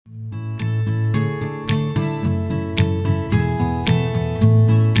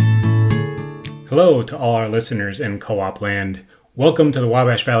Hello to all our listeners in co-op land. Welcome to the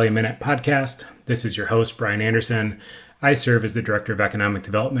Wabash Valley Minute podcast. This is your host, Brian Anderson. I serve as the Director of Economic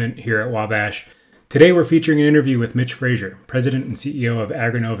Development here at Wabash. Today we're featuring an interview with Mitch Frazier, President and CEO of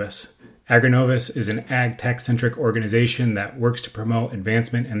AgriNovus. AgriNovus is an ag tech-centric organization that works to promote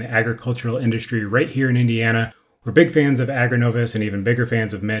advancement in the agricultural industry right here in Indiana. We're big fans of AgriNovus and even bigger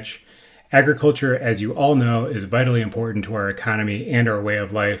fans of Mitch. Agriculture, as you all know, is vitally important to our economy and our way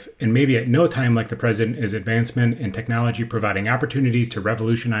of life, and maybe at no time like the present is advancement in technology providing opportunities to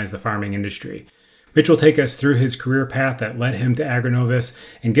revolutionize the farming industry. Mitch will take us through his career path that led him to AgriNovus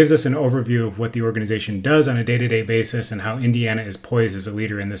and gives us an overview of what the organization does on a day-to-day basis and how Indiana is poised as a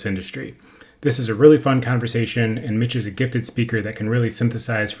leader in this industry. This is a really fun conversation, and Mitch is a gifted speaker that can really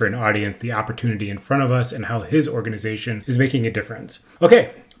synthesize for an audience the opportunity in front of us and how his organization is making a difference.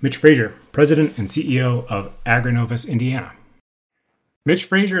 Okay, Mitch Frazier, President and CEO of AgriNovus, Indiana. Mitch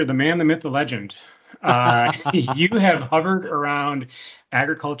Frazier, the man, the myth, the legend. You have hovered around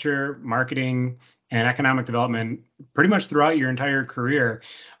agriculture, marketing, and economic development pretty much throughout your entire career.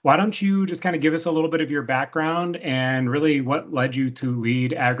 Why don't you just kind of give us a little bit of your background and really what led you to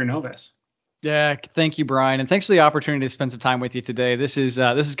lead AgriNovus? Yeah, thank you, Brian, and thanks for the opportunity to spend some time with you today. This is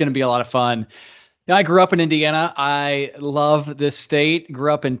going to be a lot of fun. I grew up in Indiana. I love this state.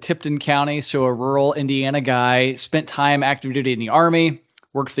 Grew up in Tipton County, so a rural Indiana guy. Spent time active duty in the Army.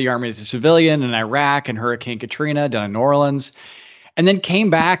 Worked for the Army as a civilian in Iraq and Hurricane Katrina down in New Orleans. And then came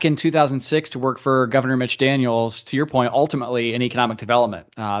back in 2006 to work for Governor Mitch Daniels, to your point, ultimately in economic development.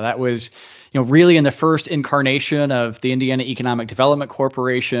 That was really in the first incarnation of the Indiana Economic Development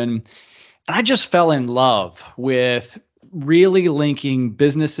Corporation. And I just fell in love with really linking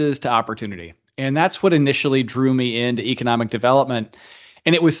businesses to opportunity. And that's what initially drew me into economic development.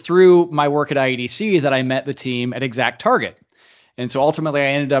 And it was through my work at IEDC that I met the team at ExactTarget. And so ultimately I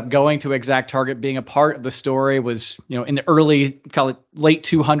ended up going to ExactTarget, being a part of the story, was, in the early, call it late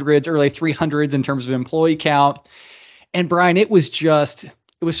 200s, early 300s in terms of employee count. And Brian, it was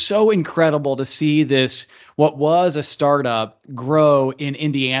so incredible to see this, what was a startup, grow in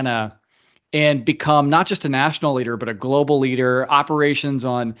Indiana and become not just a national leader, but a global leader, operations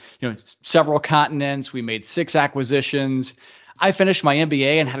on several continents. We made 6 acquisitions. I finished my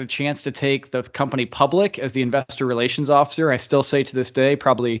MBA and had a chance to take the company public as the investor relations officer. I still say to this day,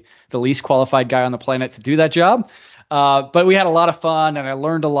 probably the least qualified guy on the planet to do that job. But we had a lot of fun and I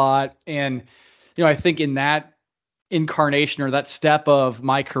learned a lot. And, I think in that incarnation or that step of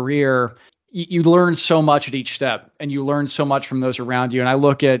my career, you learn so much at each step and you learn so much from those around you. And I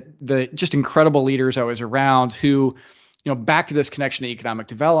look at the just incredible leaders I was around who, back to this connection to economic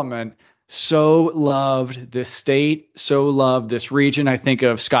development, so loved this state, so loved this region. I think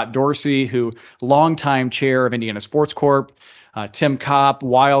of Scott Dorsey, who longtime chair of Indiana Sports Corp, Tim Kopp,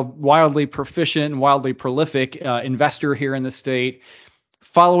 wildly proficient and wildly prolific investor here in the state.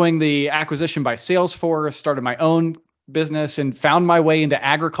 Following the acquisition by Salesforce, started my own business and found my way into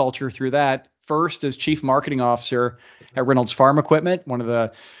agriculture through that, first as chief marketing officer at Reynolds Farm Equipment, one of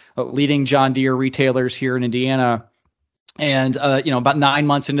the leading John Deere retailers here in Indiana. And, about 9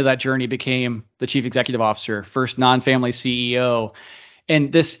 months into that journey, became the chief executive officer, first non-family CEO.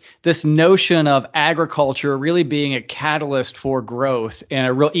 And this notion of agriculture really being a catalyst for growth and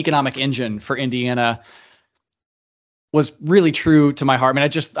a real economic engine for Indiana was really true to my heart. I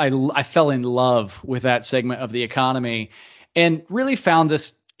mean, I fell in love with that segment of the economy and really found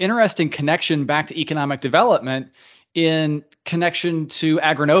this interesting connection back to economic development in connection to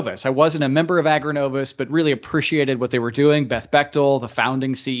AgriNovus. I wasn't a member of AgriNovus, but really appreciated what they were doing. Beth Bechtel, the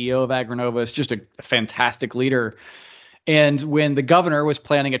founding CEO of AgriNovus, just a fantastic leader. And when the governor was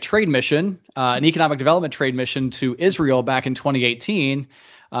planning a trade mission, an economic development trade mission to Israel back in 2018,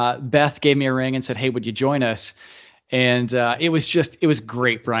 Beth gave me a ring and said, "Hey, would you join us?" And it was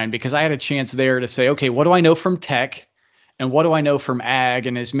great, Brian, because I had a chance there to say, okay, what do I know from tech and what do I know from ag?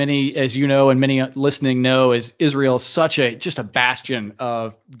 And as many as you know, and many listening know, is Israel just a bastion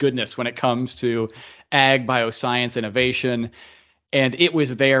of goodness when it comes to ag, bioscience, innovation. And it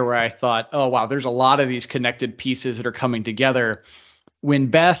was there where I thought, oh, wow, there's a lot of these connected pieces that are coming together. When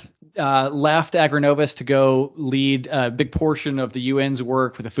Beth left AgriNovus to go lead a big portion of the UN's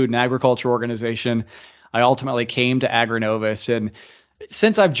work with the Food and Agriculture Organization, I ultimately came to AgriNovus. And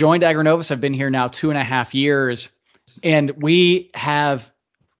since I've joined AgriNovus, I've been here now 2.5 years. And we have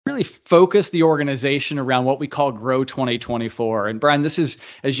really focused the organization around what we call Grow 2024. And Brian, this is,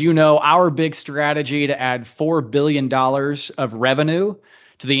 as you know, our big strategy to add $4 billion of revenue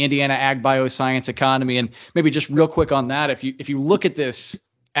to the Indiana ag bioscience economy. And maybe just real quick on that, if you look at this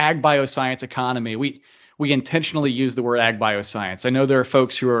ag bioscience economy, we we intentionally use the word ag bioscience. I know there are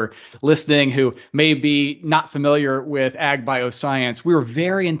folks who are listening who may be not familiar with ag bioscience. We were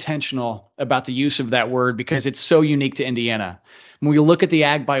very intentional about the use of that word because it's so unique to Indiana. When we look at the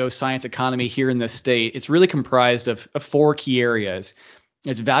ag bioscience economy here in this state, it's really comprised of four key areas.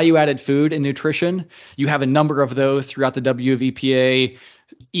 It's value-added food and nutrition. You have a number of those throughout the WVPA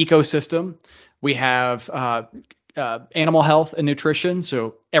ecosystem. We have animal health and nutrition,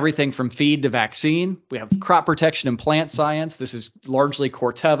 so everything from feed to vaccine. We have crop protection and plant science. This is largely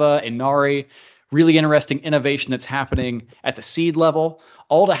Corteva and Nari. Really interesting innovation that's happening at the seed level.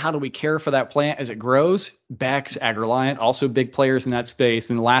 All to how do we care for that plant as it grows? Bex, AgriLiant, also big players in that space.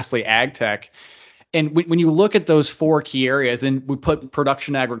 And lastly, ag tech. And when you look at those four key areas, and we put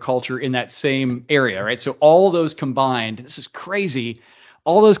production agriculture in that same area, right? So all of those combined, this is crazy.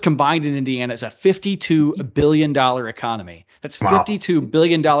 All those combined in Indiana is a $52 billion economy. That's $52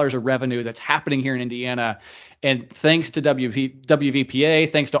 billion of revenue that's happening here in Indiana. And thanks to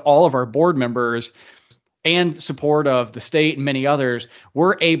WVPA, thanks to all of our board members and support of the state and many others,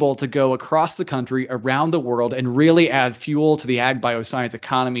 we're able to go across the country, around the world, and really add fuel to the ag bioscience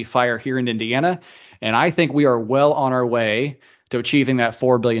economy fire here in Indiana. And I think we are well on our way to achieving that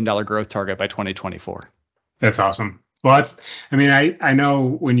 $4 billion growth target by 2024. That's awesome. Well, I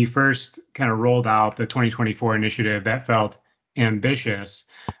know when you first kind of rolled out the 2024 initiative, that felt ambitious.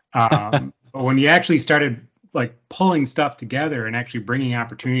 But when you actually started like pulling stuff together and actually bringing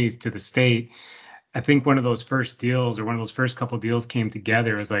opportunities to the state, I think one of those first deals or one of those first couple of deals came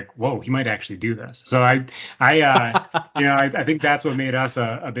together. It was like, whoa, he might actually do this. So I think that's what made us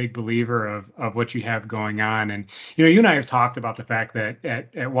a big believer of what you have going on. And, you and I have talked about the fact that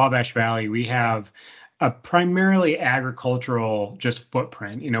at Wabash Valley, we have a primarily agricultural just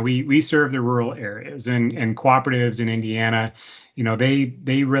footprint. We serve the rural areas and cooperatives in Indiana.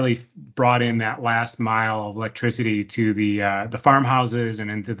 They really brought in that last mile of electricity to the farmhouses and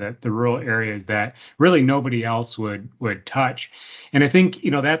into the rural areas that really nobody else would touch. And I think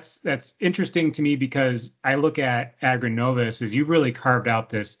that's interesting to me because I look at AgriNovus as you've really carved out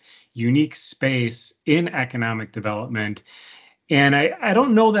this unique space in economic development. And I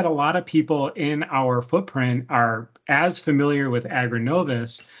don't know that a lot of people in our footprint are as familiar with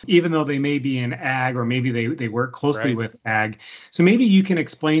AgriNovus, even though they may be in ag or maybe they work closely with ag. So maybe you can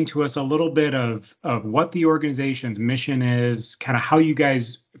explain to us a little bit of what the organization's mission is, kind of how you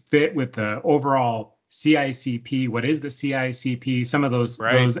guys fit with the overall CICP. What is the CICP? Some of those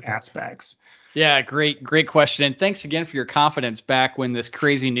aspects. Yeah, great question. And thanks again for your confidence back when this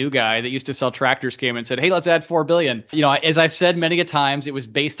crazy new guy that used to sell tractors came and said, hey, let's add 4 billion. As I've said many a times, it was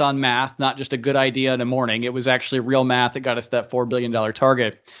based on math, not just a good idea in the morning. It was actually real math that got us that $4 billion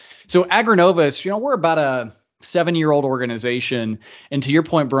target. So AgriNovus, we're about a 7-year-old organization. And to your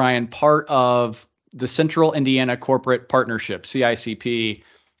point, Brian, part of the Central Indiana Corporate Partnership, CICP,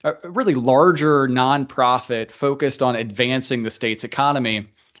 a really larger nonprofit focused on advancing the state's economy.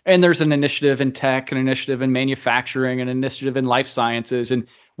 And there's an initiative in tech, an initiative in manufacturing, an initiative in life sciences. And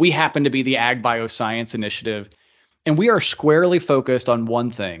we happen to be the Ag Bioscience Initiative. And we are squarely focused on one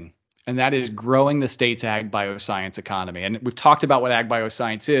thing, and that is growing the state's ag bioscience economy. And we've talked about what ag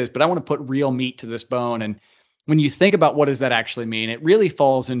bioscience is, but I want to put real meat to this bone. And when you think about what does that actually mean, it really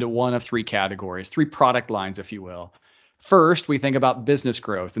falls into one of three categories, three product lines, if you will. First, we think about business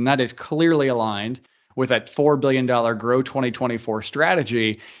growth, and that is clearly aligned with that $4 billion Grow 2024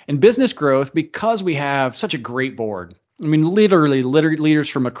 strategy. And business growth, because we have such a great board. I mean, literally leaders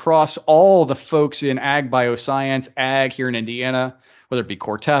from across all the folks in ag bioscience, ag here in Indiana, whether it be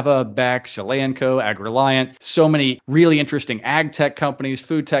Corteva, Bex, Elanco, AgriLiant, so many really interesting ag tech companies,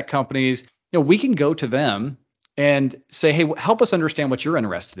 food tech companies. We can go to them and say, hey, help us understand what you're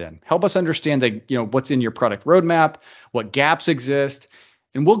interested in. Help us understand what's in your product roadmap, what gaps exist.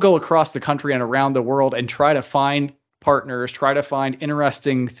 And we'll go across the country and around the world and try to find partners, try to find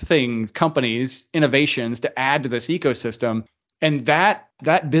interesting things, companies, innovations to add to this ecosystem. And that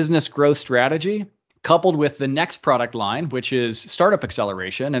business growth strategy, coupled with the next product line, which is startup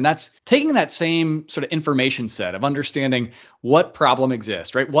acceleration, and that's taking that same sort of information set of understanding what problem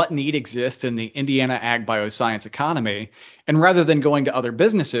exists, right? What need exists in the Indiana ag bioscience economy. And rather than going to other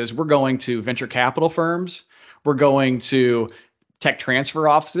businesses, we're going to venture capital firms, we're going to tech transfer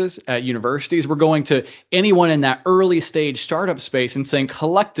offices at universities. We're going to anyone in that early stage startup space and saying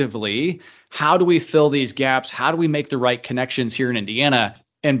collectively, how do we fill these gaps? How do we make the right connections here in Indiana?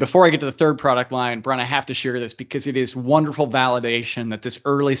 And before I get to the third product line, Brian, I have to share this because it is wonderful validation that this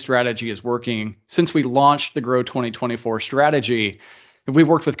early strategy is working. Since we launched the Grow 2024 strategy, We've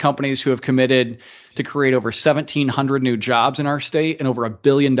worked with companies who have committed to create over 1,700 new jobs in our state and over $1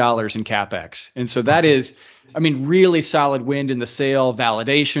 billion in CapEx. And so that is, really solid wind in the sail,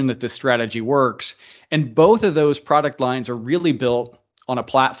 validation that this strategy works. And both of those product lines are really built on a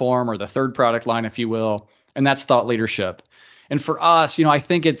platform, or the third product line, if you will, and that's thought leadership. And for us, I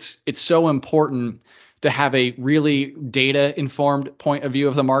think it's so important to have a really data-informed point of view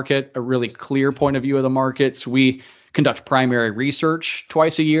of the market, a really clear point of view of the market. So we conduct primary research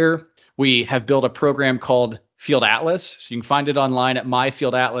twice a year. We have built a program called Field Atlas. So you can find it online at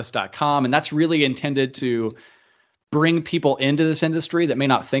myfieldatlas.com. And that's really intended to bring people into this industry that may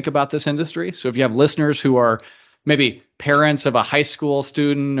not think about this industry. So if you have listeners who are maybe parents of a high school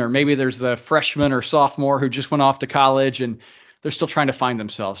student, or maybe there's the freshman or sophomore who just went off to college and they're still trying to find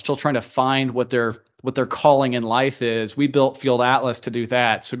themselves, still trying to find what their calling in life is. We built Field Atlas to do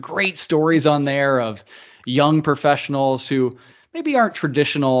that. So great stories on there of young professionals who maybe aren't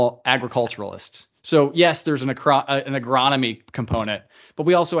traditional agriculturalists. So yes, there's an agronomy component, but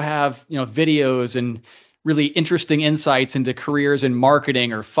we also have, videos and really interesting insights into careers in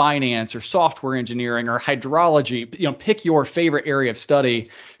marketing or finance or software engineering or hydrology. Pick your favorite area of study.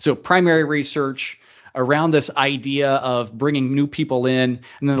 So primary research around this idea of bringing new people in.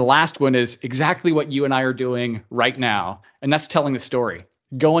 And then the last one is exactly what you and I are doing right now. And that's telling the story,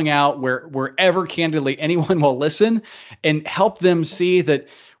 going out wherever candidly anyone will listen and help them see that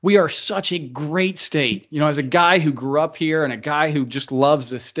we are such a great state. As a guy who grew up here and a guy who just loves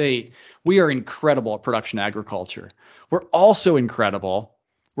this state, we are incredible at production agriculture. We're also incredible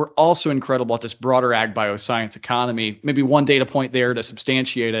at this broader ag bioscience economy. Maybe one data point there to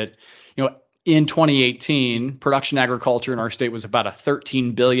substantiate it. In 2018, production agriculture in our state was about a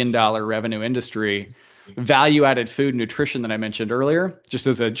 $13 billion revenue industry. Value-added food and nutrition that I mentioned earlier, just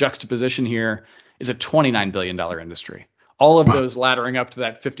as a juxtaposition here, is a $29 billion industry. All of those laddering up to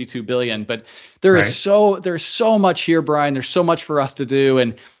that $52 billion. But there's so much here, Brian. There's so much for us to do.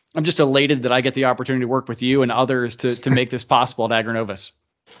 And I'm just elated that I get the opportunity to work with you and others to make this possible at AgriNovus.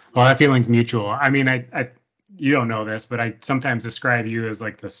 Well, that feeling's mutual. I you don't know this, but I sometimes describe you as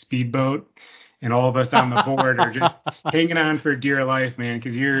like the speedboat, and all of us on the board are just hanging on for dear life, man,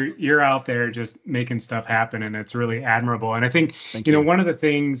 because you're out there just making stuff happen, and it's really admirable. And I think, one of the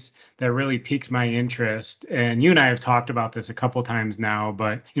things that really piqued my interest, and you and I have talked about this a couple times now,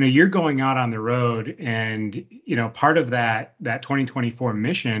 but, you're going out on the road, and, part of that 2024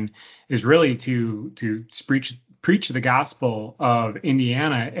 mission is really to preach the gospel of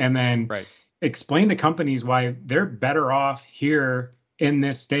Indiana, and then explain to companies why they're better off here in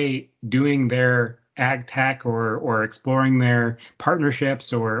this state doing their ag tech or exploring their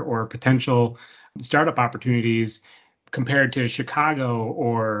partnerships or potential startup opportunities compared to Chicago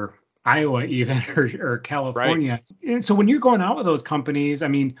or Iowa even or California. Right. So when you're going out with those companies,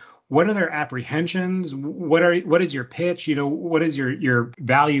 what are their apprehensions? What is your pitch? What is your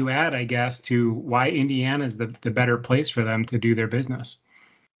value add, I guess, to why Indiana is the better place for them to do their business?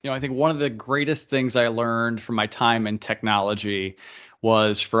 I think one of the greatest things I learned from my time in technology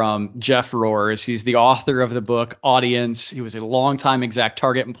was from Jeff Rohrs. He's the author of the book Audience. He was a longtime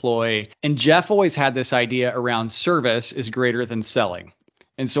ExactTarget employee. And Jeff always had this idea around service is greater than selling.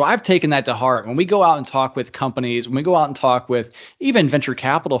 And so I've taken that to heart. When we go out and talk with companies, when we go out and talk with even venture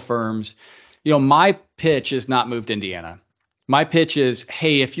capital firms, my pitch is not move to Indiana. My pitch is,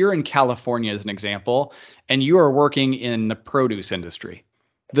 hey, if you're in California, as an example, and you are working in the produce industry,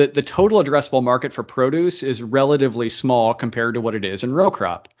 the total addressable market for produce is relatively small compared to what it is in row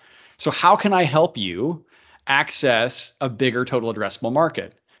crop. So how can I help you access a bigger total addressable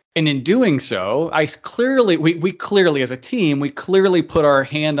market? And in doing so, we clearly as a team, we clearly put our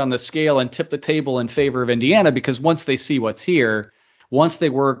hand on the scale and tip the table in favor of Indiana, because once they see what's here, once they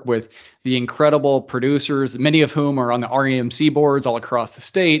work with the incredible producers, many of whom are on the REMC boards all across the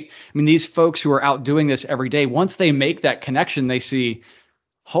state, these folks who are out doing this every day, once they make that connection, they see,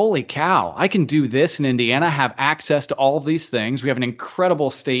 holy cow, I can do this in Indiana, have access to all of these things. We have an incredible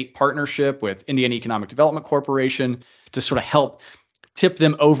state partnership with Indiana Economic Development Corporation to sort of help tip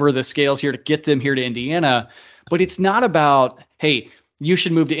them over the scales here to get them here to Indiana. But it's not about, hey, you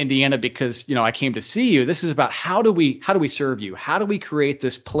should move to Indiana because, I came to see you. This is about how do we serve you? How do we create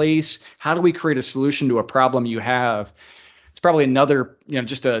this place? How do we create a solution to a problem you have? It's probably another,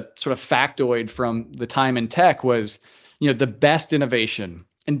 just a sort of factoid from the time in tech was, the best innovation.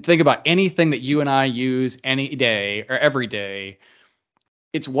 And think about anything that you and I use any day or every day.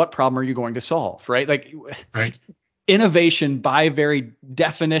 It's what problem are you going to solve, right? Right. Innovation, by very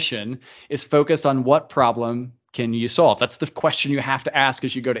definition, is focused on what problem can you solve. That's the question you have to ask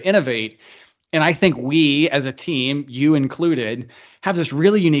as you go to innovate. And I think we as a team, you included, have this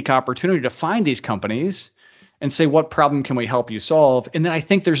really unique opportunity to find these companies and say, what problem can we help you solve? And then I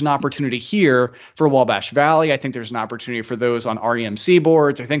think there's an opportunity here for Wabash Valley. I think there's an opportunity for those on REMC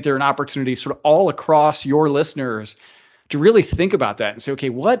boards. I think there's an opportunity sort of all across your listeners to really think about that and say, okay,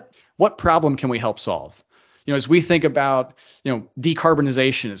 what problem can we help solve? As we think about,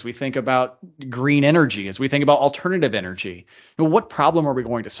 decarbonization, as we think about green energy, as we think about alternative energy, what problem are we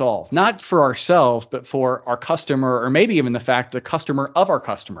going to solve? Not for ourselves, but for our customer, or maybe even the customer of our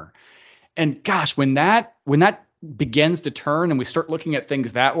customer. And gosh, when that begins to turn and we start looking at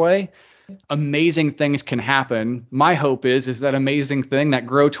things that way, amazing things can happen. My hope is that amazing thing, that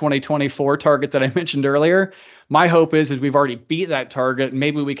Grow 2024 target that I mentioned earlier. My hope is we've already beat that target. And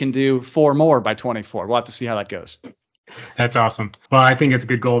maybe we can do 4 more by 24. We'll have to see how that goes. That's awesome. Well, I think it's a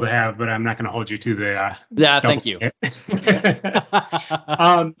good goal to have, but I'm not going to hold you to the. Thank you.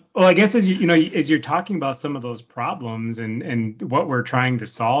 Well, I guess as you're talking about some of those problems and what we're trying to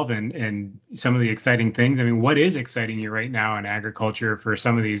solve and some of the exciting things. I mean, what is exciting you right now in agriculture for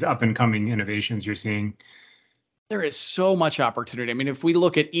some of these up and coming innovations you're seeing? There is so much opportunity. I mean, if we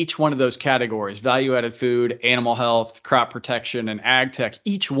look at each one of those categories, value-added food, animal health, crop protection, and ag tech,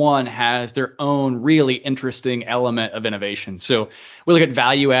 each one has their own really interesting element of innovation. So we look at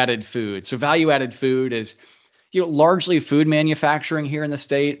value-added food. So value-added food is, largely food manufacturing here in the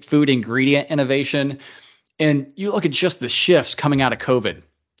state, food ingredient innovation. And you look at just the shifts coming out of COVID.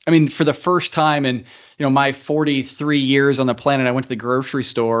 I mean, for the first time in, my 43 years on the planet, I went to the grocery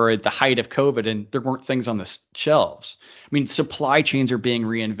store at the height of COVID and there weren't things on the shelves. I mean, supply chains are being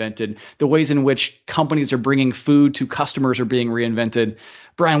reinvented. The ways in which companies are bringing food to customers are being reinvented.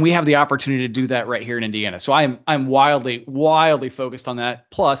 Brian, we have the opportunity to do that right here in Indiana. So I'm wildly, wildly focused on that.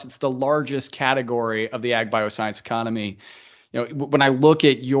 Plus, it's the largest category of the ag bioscience economy. When I look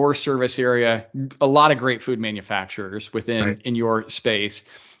at your service area, a lot of great food manufacturers in your space.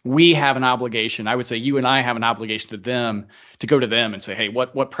 We have an obligation. I would say you and I have an obligation to them to go to them and say, hey,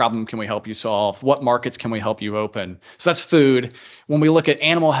 what problem can we help you solve? What markets can we help you open? So that's food. When we look at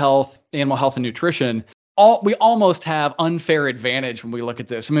animal health and nutrition, we almost have unfair advantage when we look at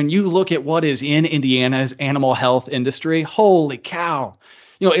this. I mean, you look at what is in Indiana's animal health industry. Holy cow.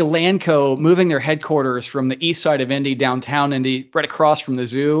 Elanco moving their headquarters from the east side of Indy, downtown Indy, right across from the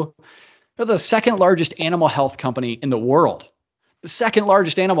zoo. They're the second largest animal health company in the world. The second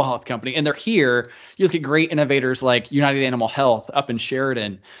largest animal health company. And they're here. You look at great innovators like United Animal Health up in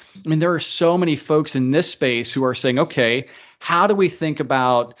Sheridan. I mean, there are so many folks in this space who are saying, okay, how do we think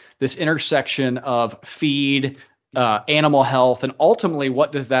about this intersection of feed, animal health, and ultimately,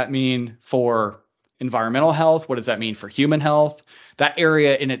 what does that mean for environmental health? What does that mean for human health? That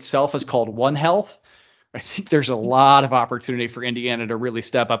area in itself is called One Health. I think there's a lot of opportunity for Indiana to really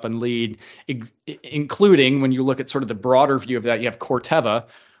step up and lead, including when you look at sort of the broader view of that, you have Corteva,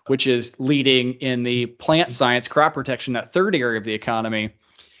 which is leading in the plant science, crop protection, that third area of the economy.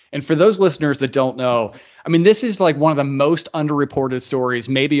 And for those listeners that don't know, I mean, this is like one of the most underreported stories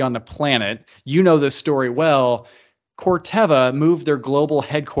maybe on the planet. You know this story well. Corteva moved their global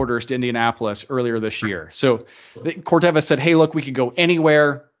headquarters to Indianapolis earlier this year. So Corteva said, hey, look, we could go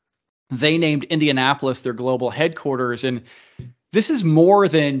anywhere. They named Indianapolis their global headquarters. And this is more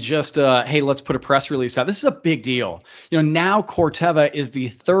than just, hey, let's put a press release out. This is a big deal. Now Corteva is the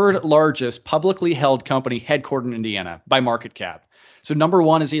third largest publicly held company headquartered in Indiana by market cap. So number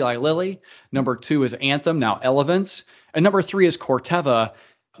 1 is Eli Lilly. Number 2 is Anthem, now Elevance. And number 3 is Corteva.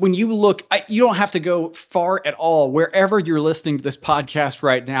 When you look, you don't have to go far at all. Wherever you're listening to this podcast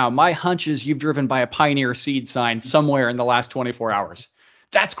right now, my hunch is you've driven by a Pioneer seed sign somewhere in the last 24 hours.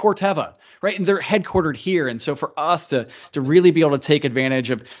 That's Corteva, right? And they're headquartered here. And so for us to really be able to take advantage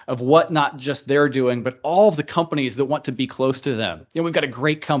of what not just they're doing, but all of the companies that want to be close to them. We've got a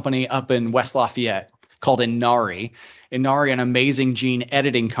great company up in West Lafayette called Inari. Inari, an amazing gene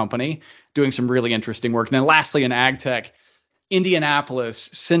editing company, doing some really interesting work. And then lastly, in ag tech, Indianapolis,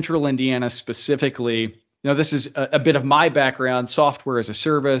 central Indiana specifically. This is a bit of my background, software as a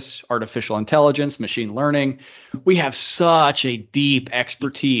service, artificial intelligence, machine learning. We have such a deep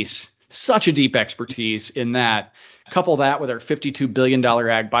expertise in that. Couple that with our $52 billion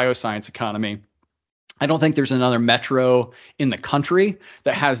ag bioscience economy. I don't think there's another metro in the country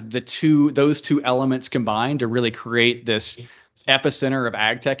that has those two elements combined to really create this epicenter of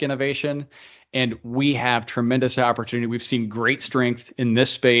ag tech innovation. And we have tremendous opportunity. We've seen great strength in this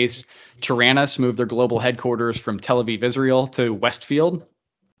space. Taranis moved their global headquarters from Tel Aviv, Israel to Westfield.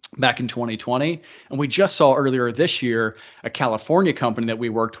 back in 2020. And we just saw earlier this year, a California company that we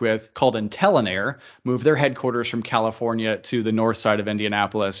worked with called Intelinair move their headquarters from California to the north side of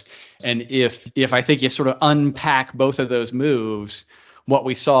Indianapolis. And if I think you sort of unpack both of those moves, what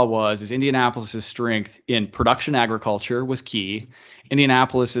we saw is Indianapolis's strength in production agriculture was key.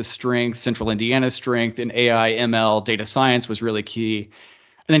 Indianapolis's strength, Central Indiana's strength in AI, ML, data science was really key.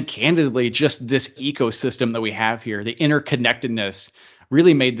 And then candidly, just this ecosystem that we have here, the interconnectedness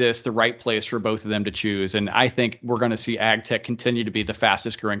really made this the right place for both of them to choose. And I think we're going to see ag tech continue to be the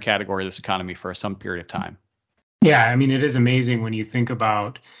fastest growing category of this economy for some period of time. Yeah, I mean, it is amazing when you think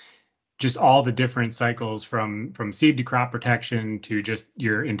about just all the different cycles from seed to crop protection to just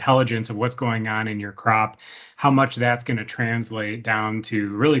your intelligence of what's going on in your crop, how much that's going to translate down to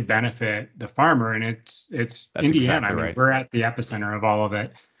really benefit the farmer. And it's That's Indiana. exactly I mean, right. we're at the epicenter of all of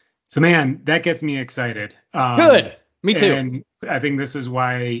it. So, man, that gets me excited. Good. Me too. And I think this is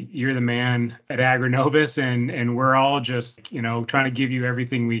why you're the man at AgriNovus, and we're all just, trying to give you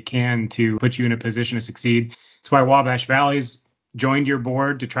everything we can to put you in a position to succeed. That's why Wabash Valley's joined your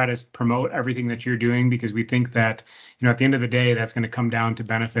board to try to promote everything that you're doing, because we think that, at the end of the day, that's going to come down to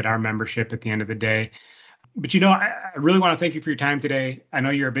benefit our membership at the end of the day. But, I really want to thank you for your time today. I know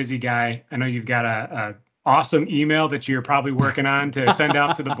you're a busy guy. I know you've got a awesome email that you're probably working on to send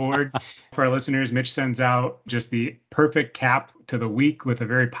out to the board. For our listeners, Mitch sends out just the perfect cap to the week with a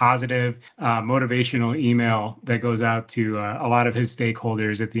very positive, motivational email that goes out to a lot of his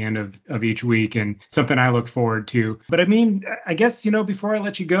stakeholders at the end of each week, and something I look forward to. But I mean, I guess, before I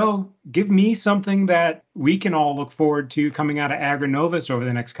let you go, give me something that we can all look forward to coming out of AgriNovus over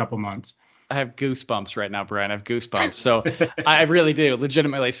the next couple months. I have goosebumps right now, Brian. I have goosebumps. So I really do,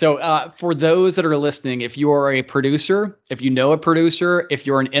 legitimately. So for those that are listening, if you are a producer, if you know a producer, if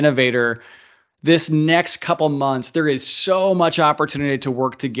you're an innovator, this next couple months, there is so much opportunity to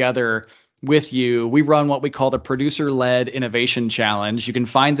work together with you. We run what we call the Producer-Led Innovation Challenge. You can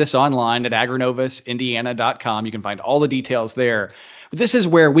find this online at agrinovusindiana.com. You can find all the details there. But this is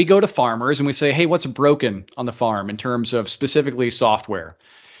where we go to farmers and we say, hey, what's broken on the farm in terms of specifically software?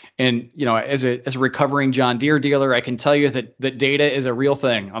 And, as a recovering John Deere dealer, I can tell you that data is a real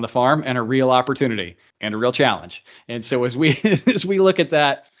thing on the farm and a real opportunity and a real challenge. And so as we look at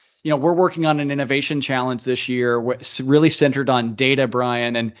that, we're working on an innovation challenge this year, really centered on data,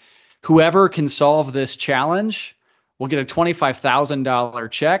 Brian. And whoever can solve this challenge will get a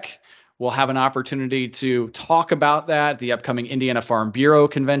 $25,000 check. We'll have an opportunity to talk about that at the upcoming Indiana Farm Bureau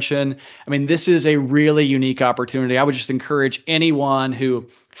convention. I mean, this is a really unique opportunity. I would just encourage anyone who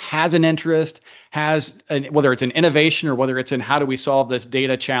has an interest, whether it's an innovation or whether it's in how do we solve this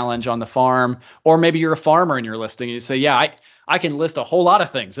data challenge on the farm, or maybe you're a farmer and you're listening and you say, yeah, I can list a whole lot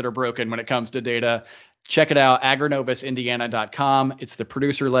of things that are broken when it comes to data. Check it out, agrinovusindiana.com. It's the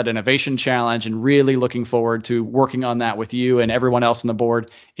Producer-Led Innovation Challenge, and really looking forward to working on that with you and everyone else on the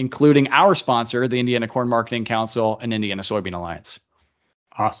board, including our sponsor, the Indiana Corn Marketing Council and Indiana Soybean Alliance.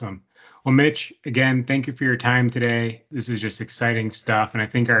 Awesome. Well, Mitch, again, thank you for your time today. This is just exciting stuff, and I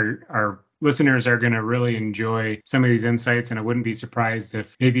think our listeners are going to really enjoy some of these insights, and I wouldn't be surprised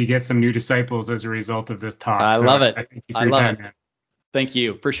if maybe you get some new disciples as a result of this talk. I love it. I thank you for your time, man. Thank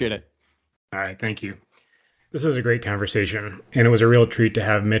you. Appreciate it. All right. Thank you. This was a great conversation, and it was a real treat to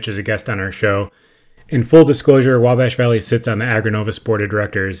have Mitch as a guest on our show. In full disclosure, Wabash Valley sits on the AgriNovus Board of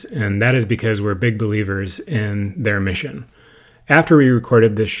Directors, and that is because we're big believers in their mission. After we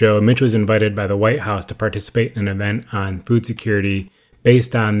recorded this show, Mitch was invited by the White House to participate in an event on food security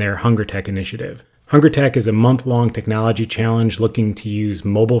based on their Hunger Tech initiative. Hunger Tech is a month-long technology challenge looking to use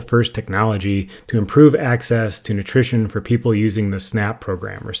mobile-first technology to improve access to nutrition for people using the SNAP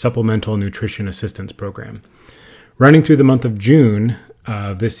program, or Supplemental Nutrition Assistance Program. Running through the month of June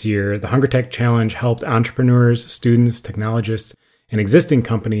of this year, the Hunger Tech Challenge helped entrepreneurs, students, technologists, and existing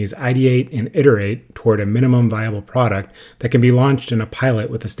companies ideate and iterate toward a minimum viable product that can be launched in a pilot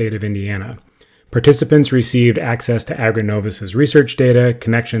with the state of Indiana. Participants received access to AgriNovus's research data,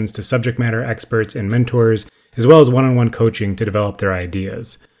 connections to subject matter experts and mentors, as well as one-on-one coaching to develop their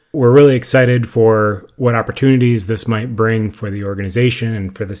ideas. We're really excited for what opportunities this might bring for the organization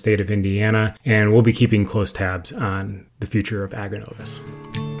and for the state of Indiana, and we'll be keeping close tabs on the future of AgriNovus.